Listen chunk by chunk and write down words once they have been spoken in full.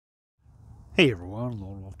Hey everyone,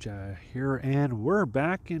 Lone Wolf Jai here, and we're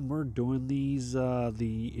back and we're doing these, hold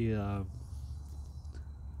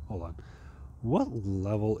on. What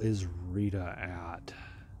level is Rita at?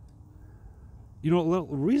 You know,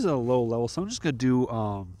 Rita's at a low level, so I'm just going to do,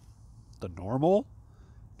 the normal.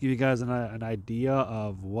 Give you guys an idea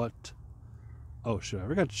of what, oh shoot, I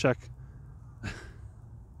forgot to check.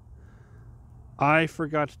 I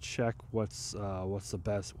forgot to check what's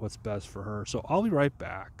best for her, so I'll be right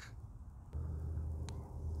back.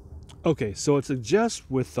 Okay, so it suggests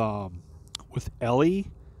with Ellie,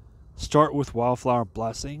 start with Wildflower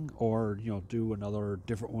Blessing, or do another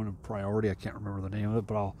different one in priority. I can't remember the name of it,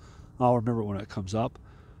 but I'll remember it when it comes up.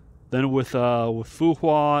 Then with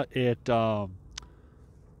Fuhua, it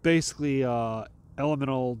basically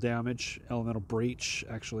elemental damage, elemental breach.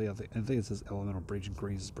 Actually, I think it says elemental breach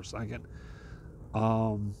increases per second.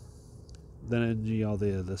 Then in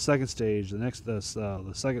the second stage,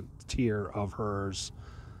 the second tier of hers.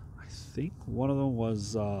 I think one of them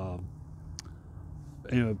was elemental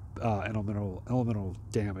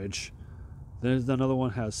damage. Then another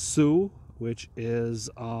one has Su, which is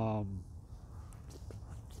the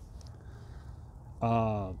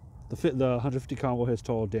 150 combo hits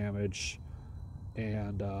total damage,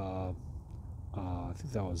 and I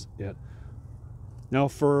think that was it. Now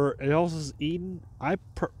for it also says Eden.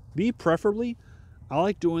 Preferably, I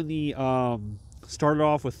like doing the started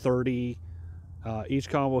off with 30. Each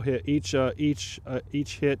combo hit, each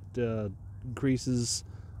hit increases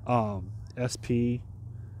SP,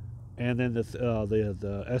 and then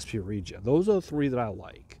the SP regen. Those are the three that I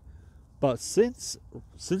like. But since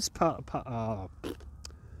Spina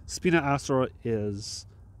Astera is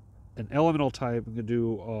an elemental type, I'm gonna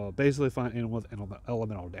do basically find anyone with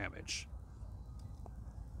elemental damage.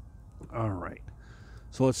 All right,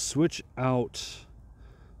 so let's switch out.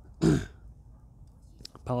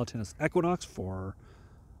 Palatinus Equinox for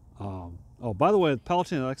oh, by the way,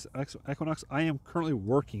 Palatinus Equinox, I am currently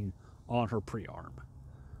working on her pre-arm.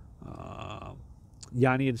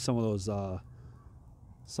 Yeah, I needed some of those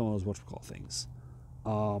whatchamacallit things.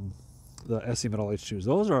 The SE Metal H2s.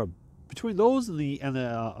 Those are between those and the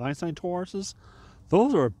Einstein Tauruses,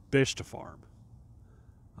 those are a bitch to farm.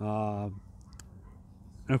 And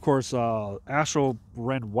of course, Astral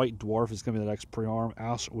Rend White Dwarf is going to be the next pre-arm,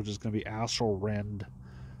 which is going to be Astral Rend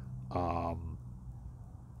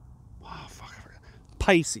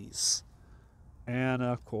Pisces. And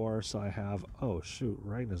of course I have, oh shoot,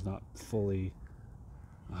 Ragna's not fully,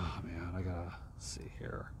 oh man, I gotta see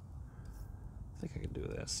here. I think I can do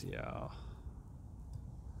this, yeah.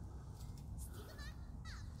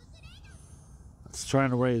 Let's try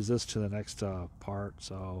and raise this to the next part,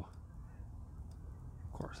 so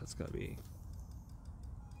of course that's gonna be,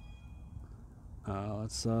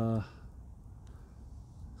 let's oh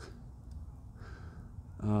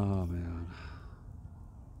man.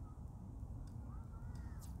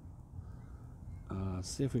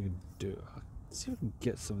 See if we can see if we can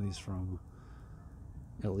get some of these from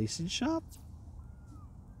Elysian shop.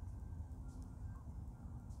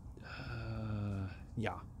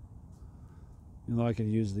 Yeah. You know, I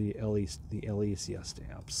can use the Elysia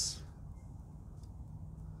stamps.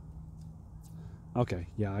 Okay,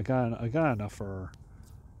 yeah, I got enough for her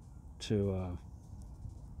to.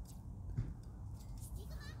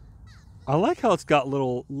 I like how it's got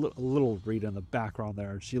little Rita in the background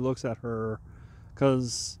there. She looks at her,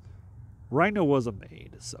 because Rhino was a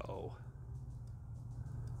maid, so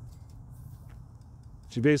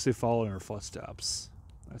she basically followed in her footsteps.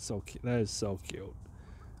 That's so cute. That is so cute.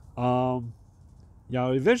 Yeah,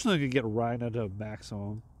 eventually I could get Rhino to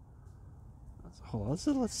maximum. Hold on,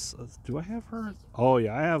 let's do I have her? Oh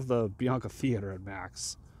yeah, I have the Bianca Theater at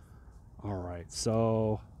max. All right,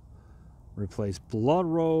 so replace Blood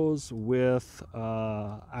Rose with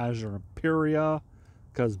Azure Imperia,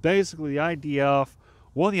 because basically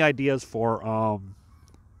one of the ideas for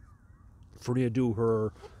me to do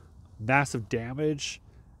her massive damage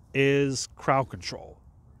is crowd control.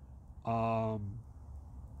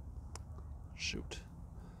 Shoot,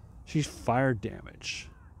 she's fire damage.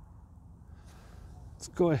 Let's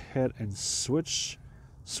go ahead and switch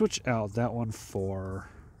out that one for.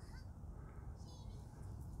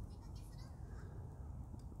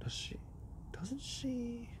 Doesn't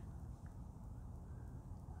she?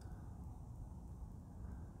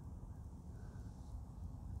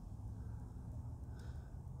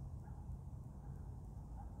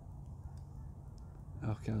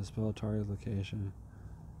 Okay, spell target location.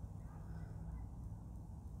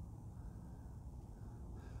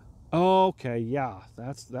 Okay, yeah,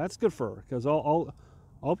 that's good for her, because I'll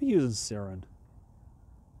be using Siren.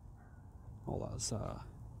 Hold on,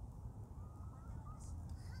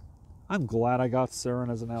 I'm glad I got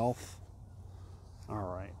Saren as an elf.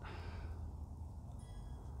 Alright.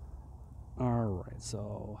 Alright,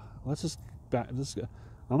 so let's just back this.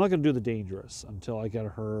 I'm not gonna do the dangerous until I get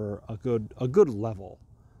her a good level.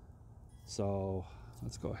 So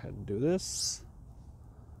let's go ahead and do this.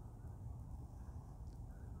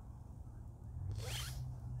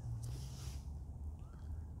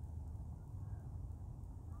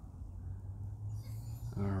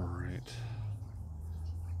 Alright.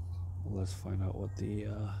 Let's find out what the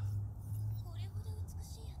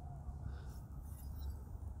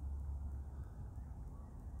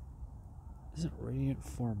isn't radiant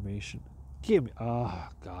formation. Give me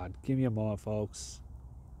God, give me a moment, folks.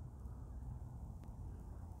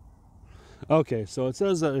 Okay, so it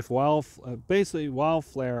says that if basically wild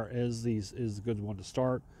flare is a good one to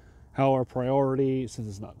start. However, priority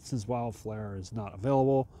since wild flare is not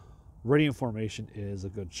available, radiant formation is a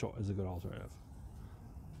good alternative.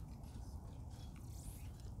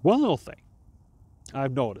 One little thing,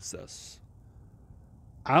 I've noticed this.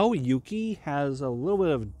 Aoyuki has a little bit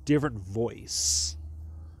of a different voice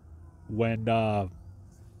when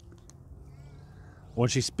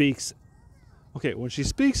she speaks. Okay, when she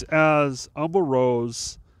speaks as Umbra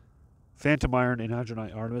Rose, Phantom Iron, and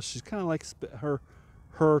Hadronite Artemis, she's kind of like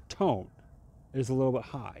her tone is a little bit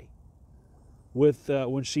high. With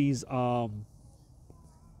when she's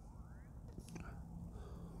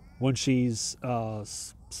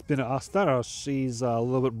Spina Astera, she's a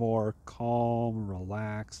little bit more calm and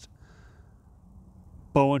relaxed.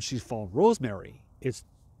 But when she's Fallen Rosemary, it's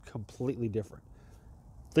completely different.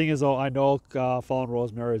 Thing is, though, I know Fallen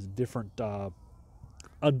Rosemary is different, from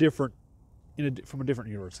a different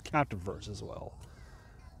universe, Captain Verse as well.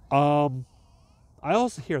 I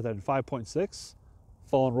also hear that in 5.6,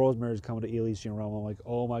 Fallen Rosemary is coming to Elysian Realm. I'm like,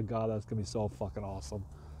 oh my god, that's gonna be so fucking awesome.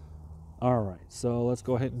 All right, so let's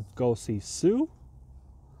go ahead and go see Sue.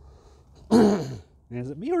 And is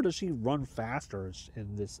it me or does she run faster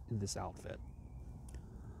in this outfit?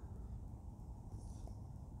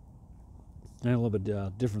 And a little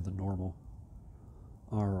bit different than normal.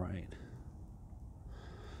 All right.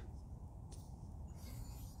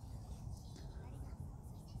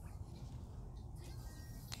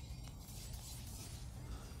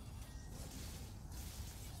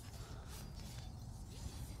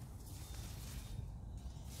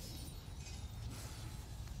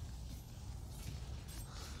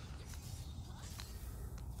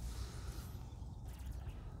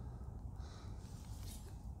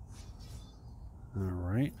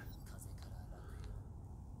 Alright.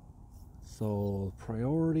 So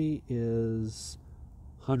priority is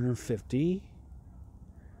 150.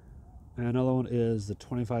 And another one is the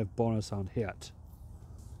 25 bonus on hit.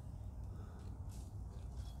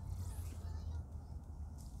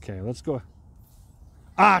 Okay, let's go.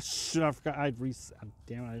 Ah, shit, I forgot. I'd reset.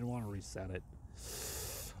 Damn it, I didn't want to reset it.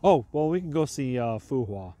 Oh, well, we can go see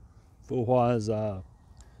Fuhua. Fuhua is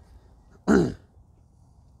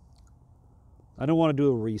I don't want to do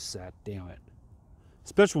a reset, damn it.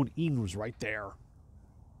 Especially when Eden was right there.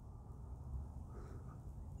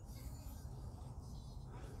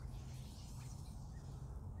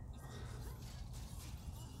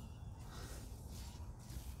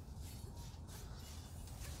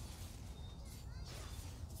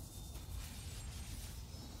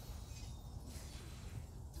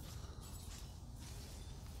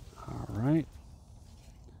 All right.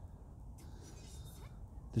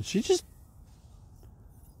 Did she just...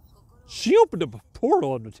 She opened up a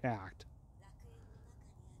portal and attacked.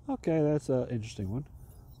 Okay, that's an interesting one.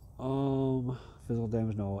 Physical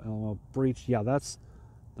damage, no. Elemental breach, yeah, that's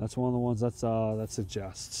one of the ones that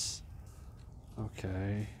suggests.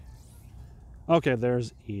 Okay. Okay,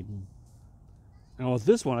 there's Eden. And with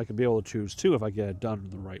this one, I could be able to choose too if I get it done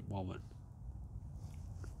in the right moment.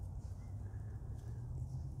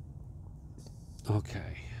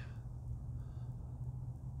 Okay.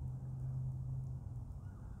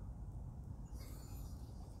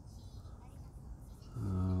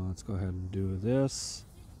 Let's go ahead and do this.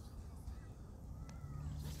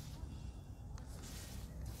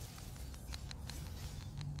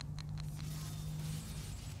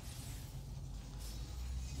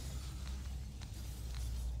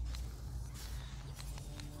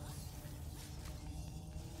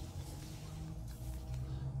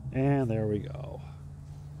 And there we go.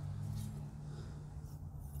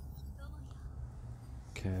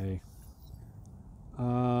 Okay.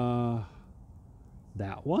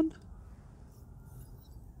 That one.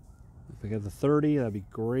 If I get the 30, that'd be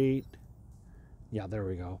great. Yeah, there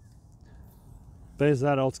we go. But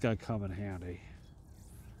that else gonna come in handy.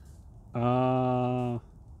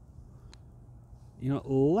 You know,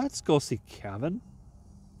 let's go see Kevin.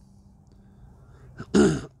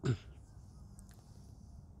 Oh,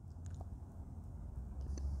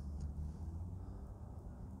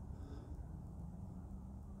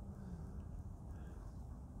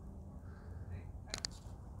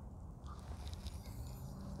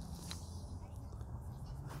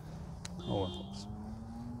 folks.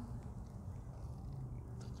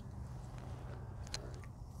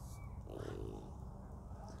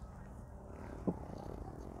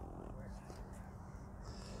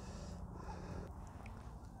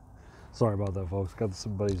 Sorry about that, folks. Got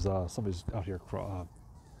somebody's out here. All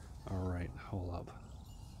right, hold up.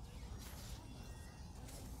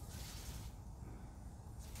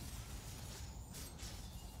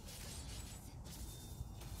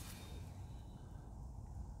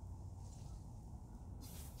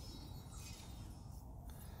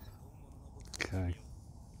 Okay.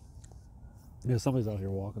 Yeah, somebody's out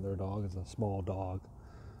here walking their dog. It's a small dog.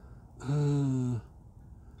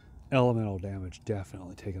 Elemental damage,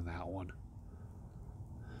 definitely taking that one.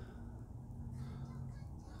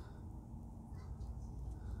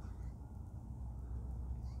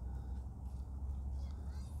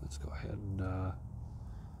 Let's go ahead and go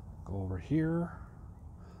over here.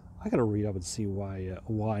 I gotta read up and see why it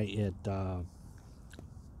why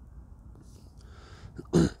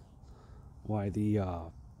the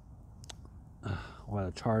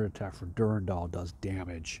charge attack for Durandal does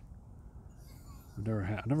damage.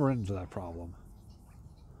 I've never run into that problem.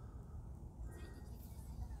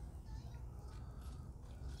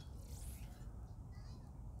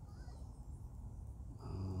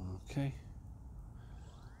 Okay.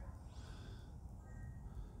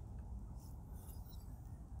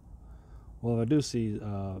 Well, if I do see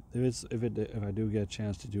if I do get a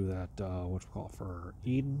chance to do that what's it called for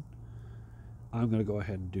Eden, I'm gonna go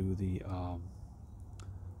ahead and do the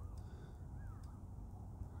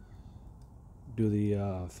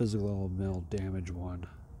physical elemental damage one.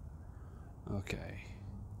 Okay.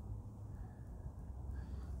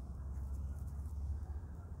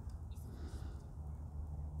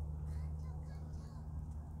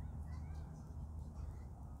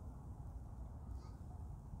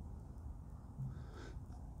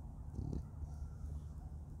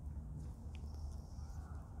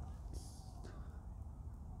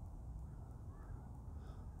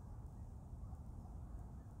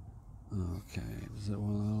 Okay, is it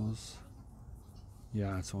one of those?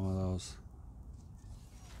 Yeah, it's one of those.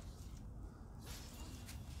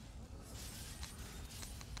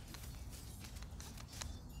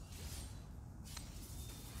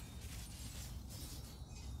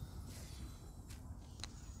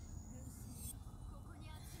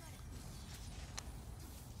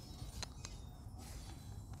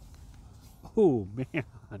 Oh, man.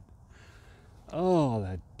 Oh,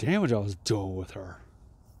 that damage I was doing with her.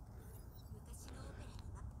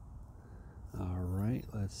 Alright,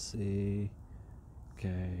 let's see.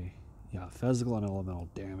 Okay. Yeah, physical and elemental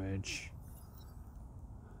damage.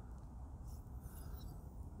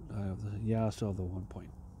 I still have the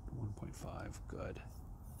 1.5. Good.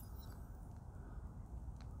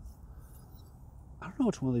 I don't know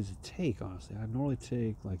which one of these to take, honestly. I normally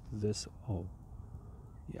take, like, this. Oh.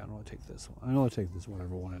 Yeah, I normally take this one. I normally take this,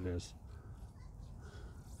 whatever one it is.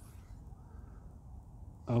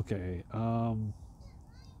 Okay,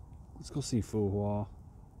 let's go see Fuhua.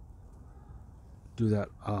 Do that,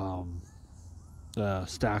 the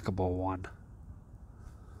stackable one.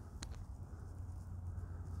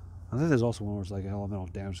 I think there's also one where it's like elemental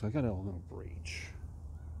damage. So I got elemental breach.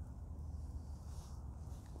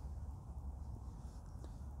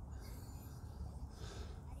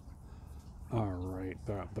 Alright,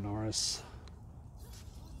 Benares.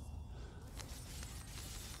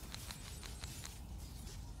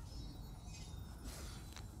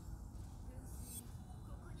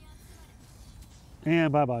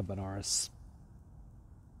 And bye-bye, Benares.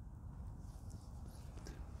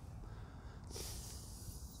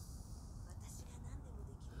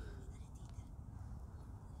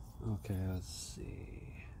 Okay, let's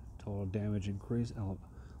see. Total damage increase.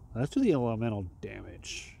 Let's do the elemental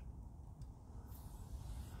damage.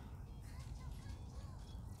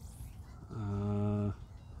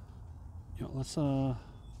 You know,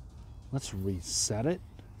 let's reset it.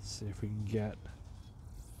 See if we can get.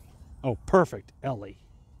 Oh, perfect, Ellie.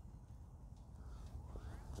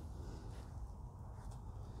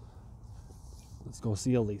 Let's go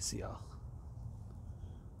see Elysia.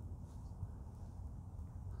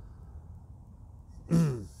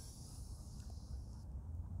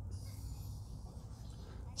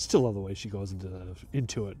 Still love the way she goes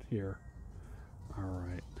into it here. All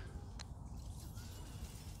right.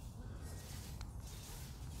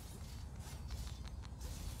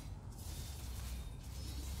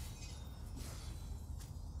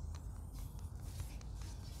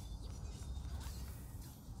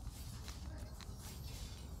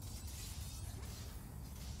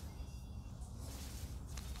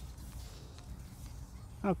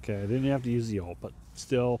 Okay, didn't have to use the ult, but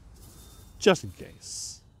still, just in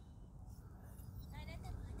case.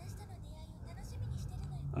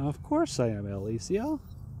 Of course I am, Elysian.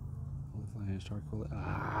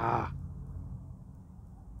 Ah!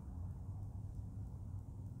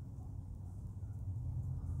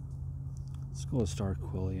 Let's go with Star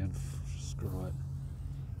Quillian. Screw it.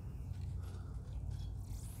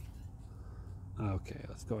 Okay,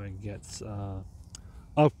 let's go ahead and get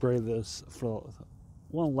upgrade this for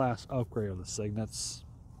one last upgrade of the signets.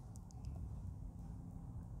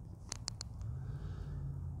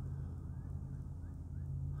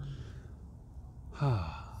 Alright,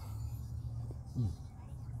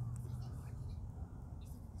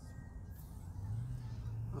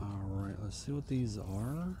 let's see what these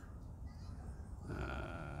are.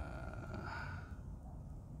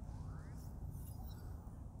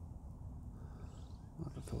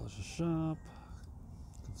 Finish the shop.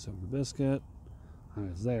 Consume the biscuit.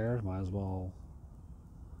 It's there. Might as well.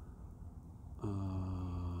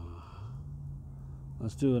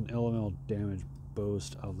 Let's do an elemental damage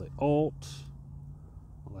boost of the ult.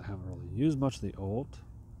 Well, I haven't really used much of the ult.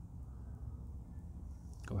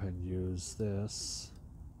 Go ahead and use this.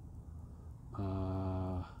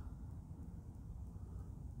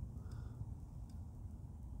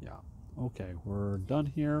 Yeah. Okay, we're done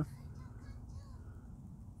here.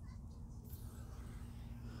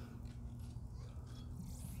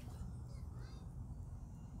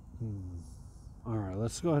 Alright,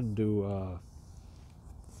 let's go ahead and do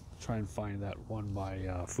try and find that one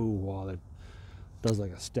by Fu Wall that does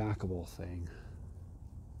like a stackable thing.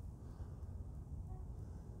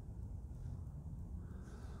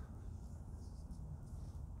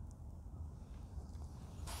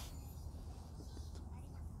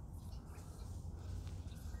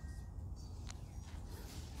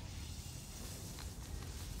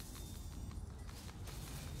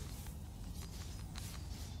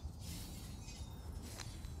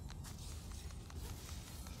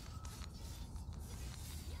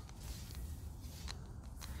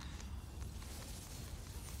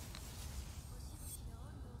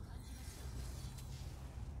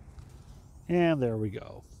 And there we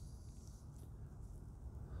go.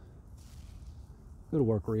 Good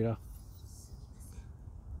work, Rita.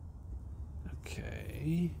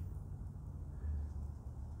 Okay.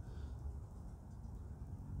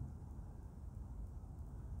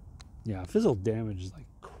 Yeah, physical damage is like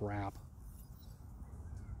crap.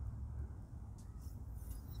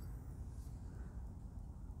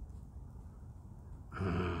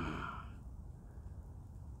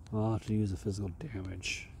 I'll have to use the physical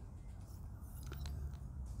damage.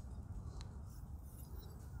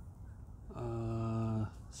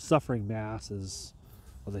 Suffering mass is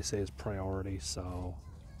what they say is priority, so.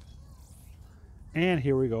 And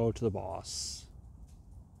here we go to the boss.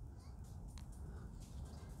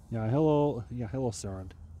 Yeah, hello. Yeah, hello,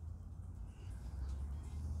 Saren.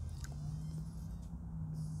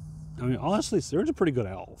 I mean, honestly, Saren's a pretty good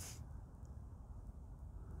elf.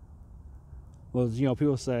 Well, you know,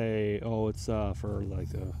 people say, oh, it's for like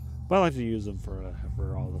the. But I like to use them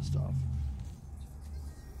for all the stuff.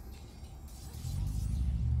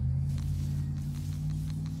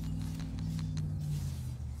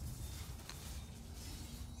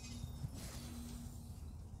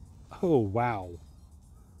 Oh, wow.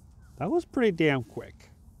 That was pretty damn quick.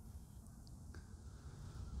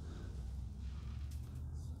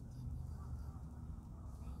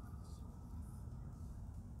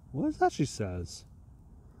 What is that she says?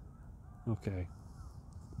 Okay.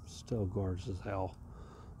 Still gorgeous as hell.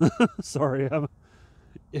 Sorry,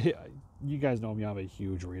 you guys know me, I'm a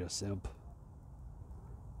huge Rita simp.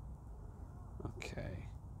 Okay.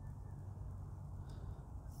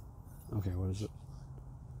 Okay, what is it?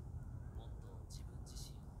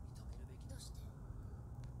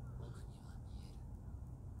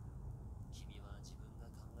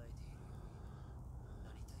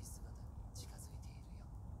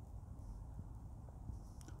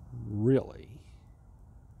 Really?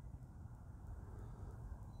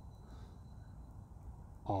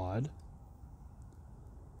 Odd.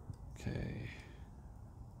 Okay.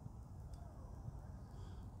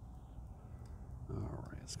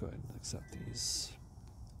 Alright, let's go ahead and accept these.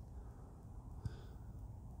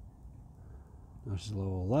 Now she's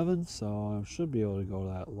level 11, so I should be able to go to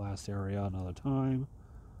that last area another time.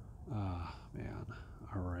 Ah, man.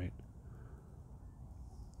 Alright.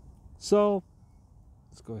 So,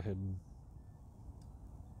 let's go ahead and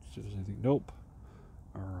see if there's anything. Nope.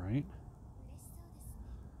 Alright.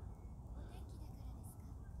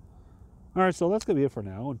 Alright, so that's going to be it for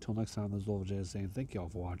now. Until next time, this is Wolf J saying thank you all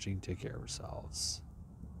for watching. Take care of yourselves.